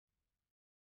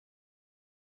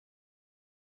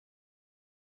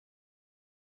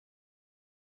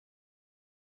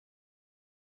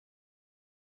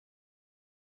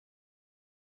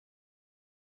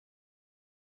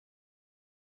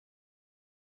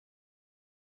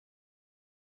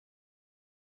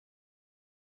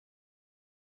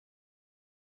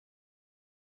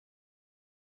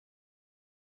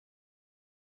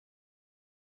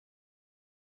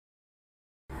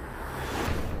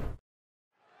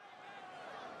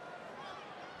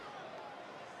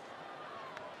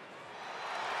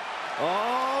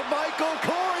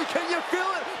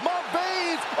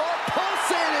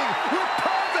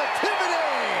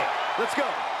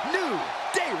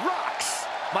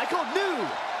Michael, New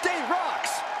Day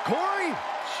rocks. Corey?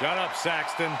 Shut up,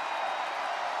 Saxton.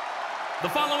 The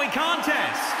following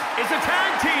contest is a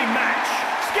tag team match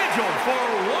scheduled for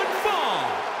one fall.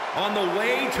 On the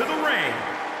way to the ring,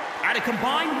 at a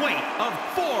combined weight of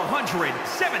 417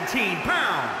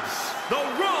 pounds, the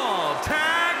Raw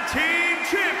Tag Team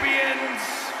Champions,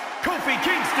 Kofi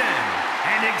Kingston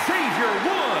and Xavier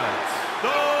Woods,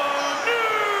 the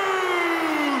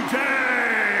New Day.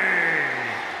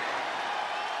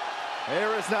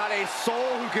 There is not a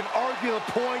soul who can argue the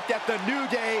point that the New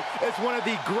Day is one of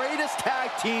the greatest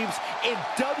tag teams in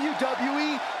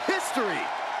WWE history.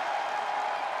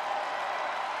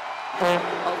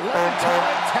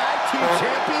 11-time tag team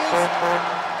champions.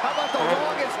 How about the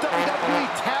longest WWE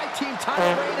tag team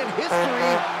title reign in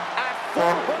history at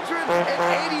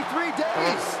 483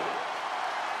 days?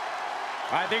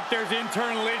 I think there's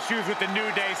internal issues with the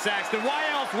New Day, Saxton. Why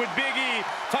else would Big E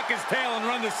tuck his tail and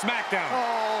run the Smackdown?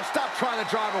 Oh, stop trying to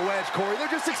drive a wedge, Corey. They're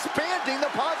just expanding the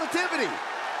positivity.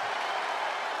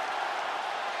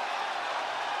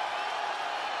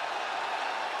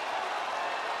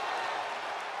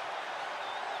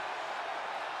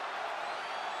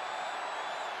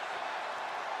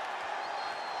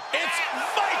 It's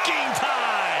Viking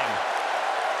time!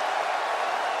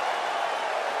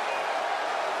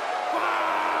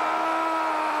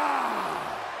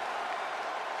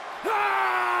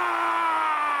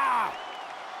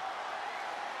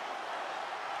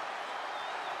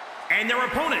 And their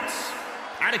opponents,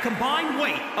 at a combined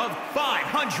weight of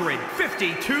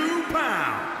 552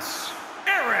 pounds,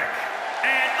 Eric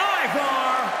and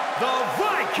Ivar, the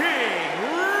Viking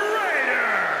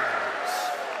Raiders.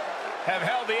 Have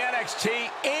held the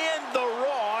NXT and the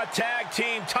Raw Tag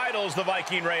Team titles, the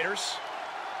Viking Raiders.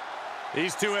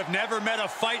 These two have never met a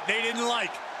fight they didn't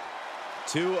like.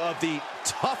 Two of the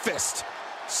toughest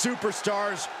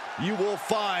superstars you will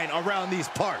find around these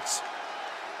parts.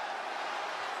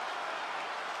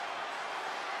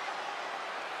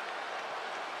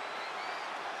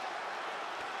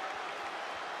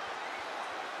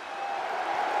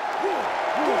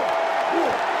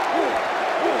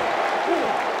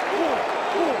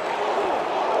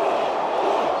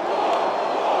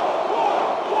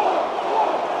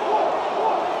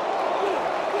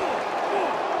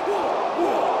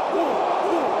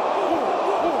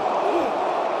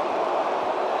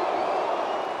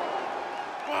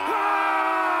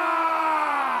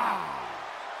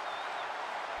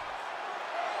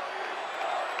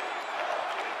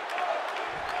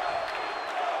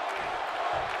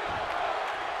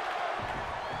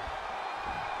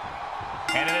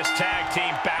 And in this tag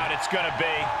team bout, it's going to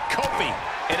be Kofi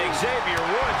and Xavier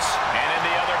Woods. And in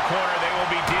the other corner, they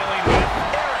will be dealing with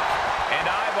Eric and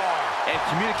Ivar. And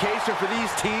communication for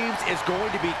these teams is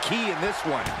going to be key in this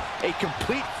one. A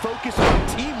complete focus on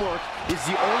teamwork is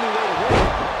the only way to win.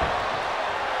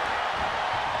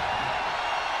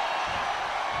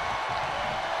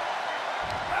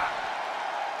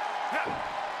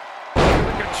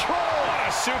 The control on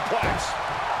a suplex.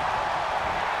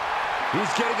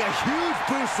 He's getting a huge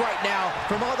boost right now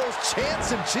from all those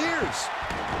chants and cheers.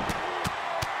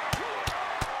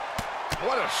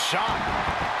 What a shot.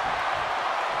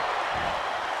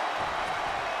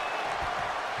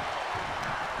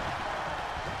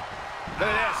 Look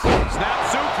at this. Snap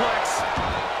suplex.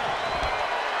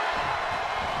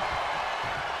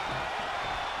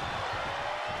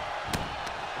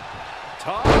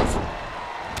 Toss.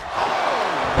 Oh,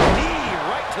 knee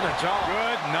right to the jaw.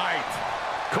 Good night.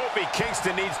 Kofi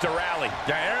Kingston needs to rally.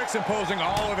 Yeah, Eric's imposing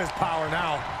all of his power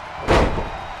now.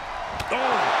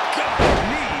 Oh, God.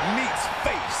 Knee meets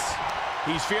face.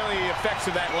 He's feeling the effects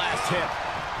of that last hit.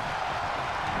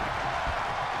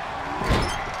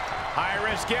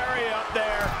 High-risk area up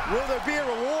there. Will there be a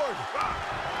reward?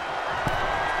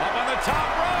 Up on the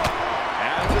top rope.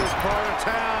 As is part of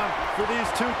town for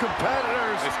these two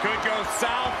competitors. This could go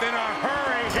south in a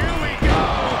hurry. Here we go.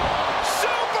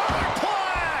 Superplex!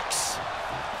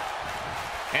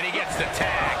 And he gets the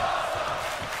tag.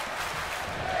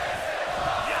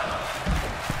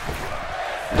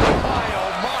 My,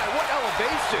 oh my, what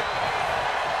elevation.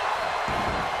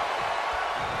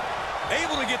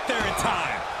 Able to get there in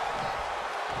time.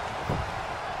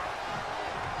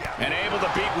 And able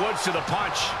to beat Woods to the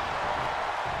punch.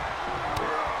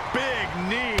 Big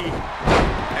knee.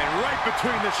 And right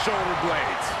between the shoulder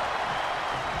blades.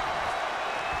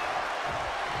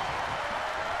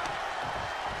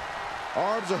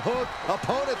 Arms a hook,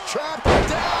 opponent trapped,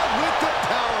 down with the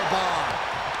powerbomb.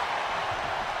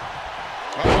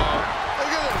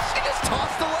 Look at this, he just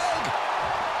tossed the leg.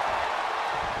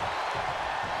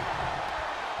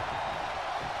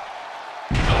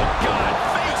 Oh, God,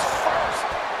 face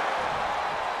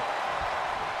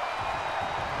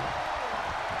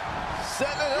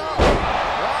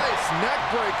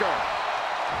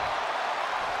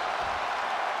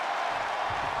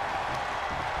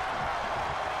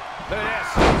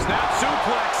Snap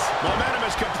suplex. Momentum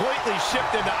has completely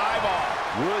shifted to Ivar.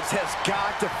 Woods has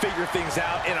got to figure things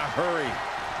out in a hurry.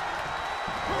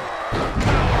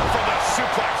 Power from the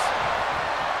suplex.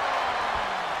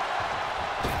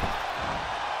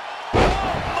 Oh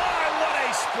my, what a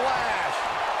splash.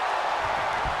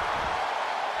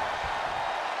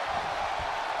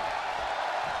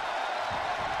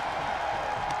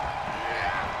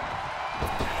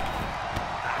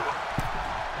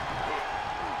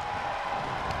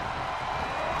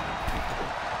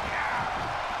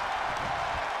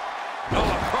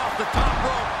 The top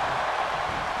rope.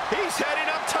 He's heading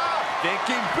up top.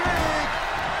 Thinking big.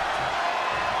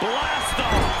 Blast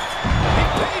off. He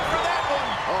paid for that one.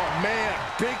 Oh, man.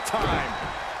 Big time.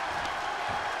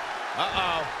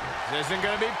 Uh-oh. This isn't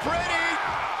going to be pretty.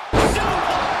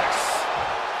 Suplex.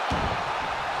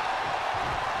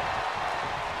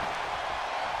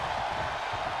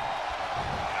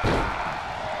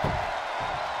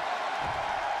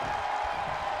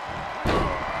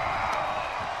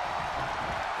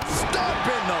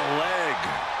 In the leg.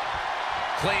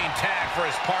 Clean tag for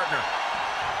his partner.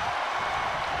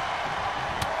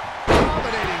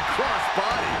 Dominating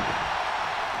crossbody.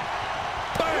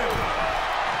 Bam!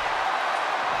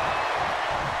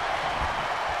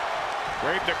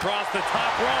 Draped across the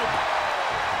top rope.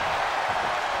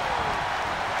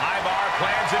 Ivar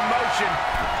plans in motion.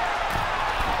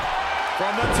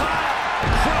 From the top.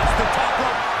 Across the top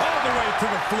rope. All the way to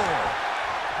the floor.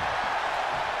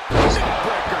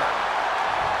 Neckbreaker.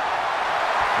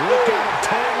 Look at him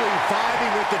totally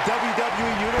vibing with the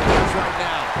WWE Universe right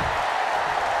now.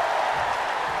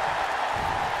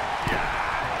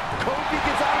 Kofi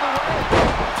gets out of the way.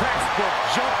 Textbook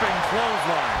jumping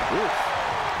clothesline. Oof.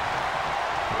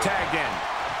 Tagged in.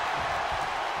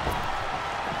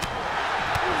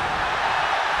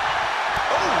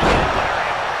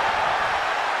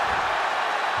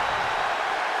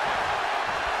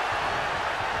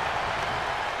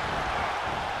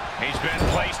 He's been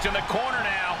placed in the corner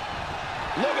now.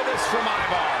 Look at this from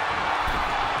Ivar.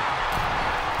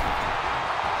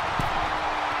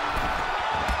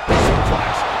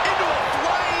 Suplex into a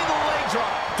flying leg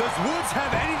drop. Does Woods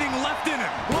have anything left in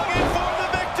him? Looking for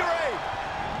the victory.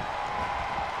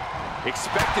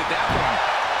 Expected that one.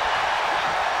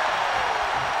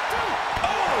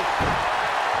 Oh!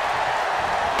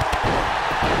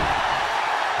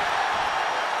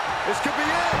 This could be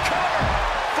it. Cover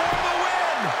for the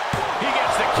win. He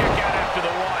gets the kick out after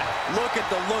the one. Look at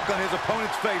the look on his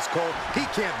opponent's face, Cole. He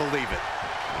can't believe it.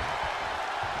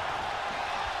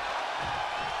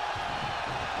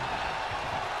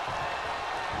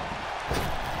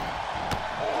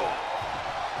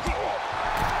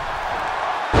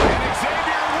 And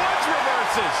Xavier Woods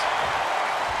reverses.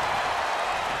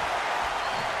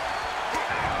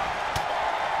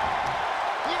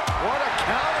 What a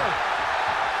counter.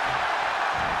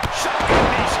 Shocking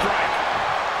knee strike.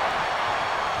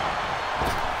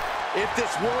 If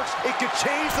this works, it could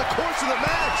change the course of the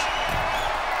match.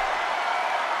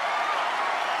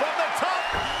 From the top.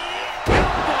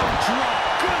 Elbow drop.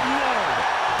 Good Lord.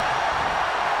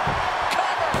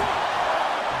 Cover.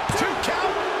 2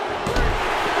 count.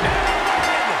 And a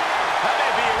win. That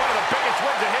may be one of the biggest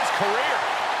wins of his career.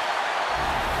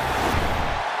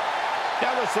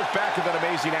 Now let's look back at that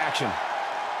amazing action.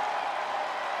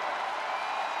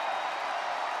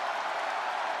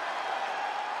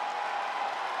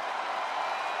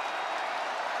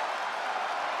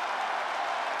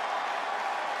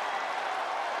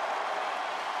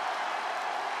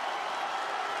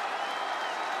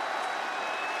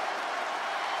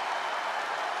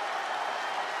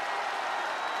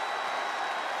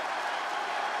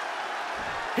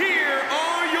 Here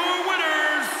are your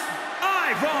winners,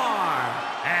 Ivar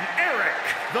and Eric,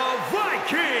 the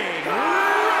Viking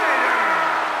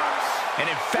Raiders.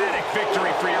 An emphatic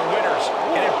victory for your winners.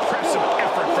 An impressive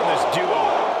effort from this duo.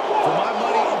 For my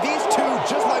money,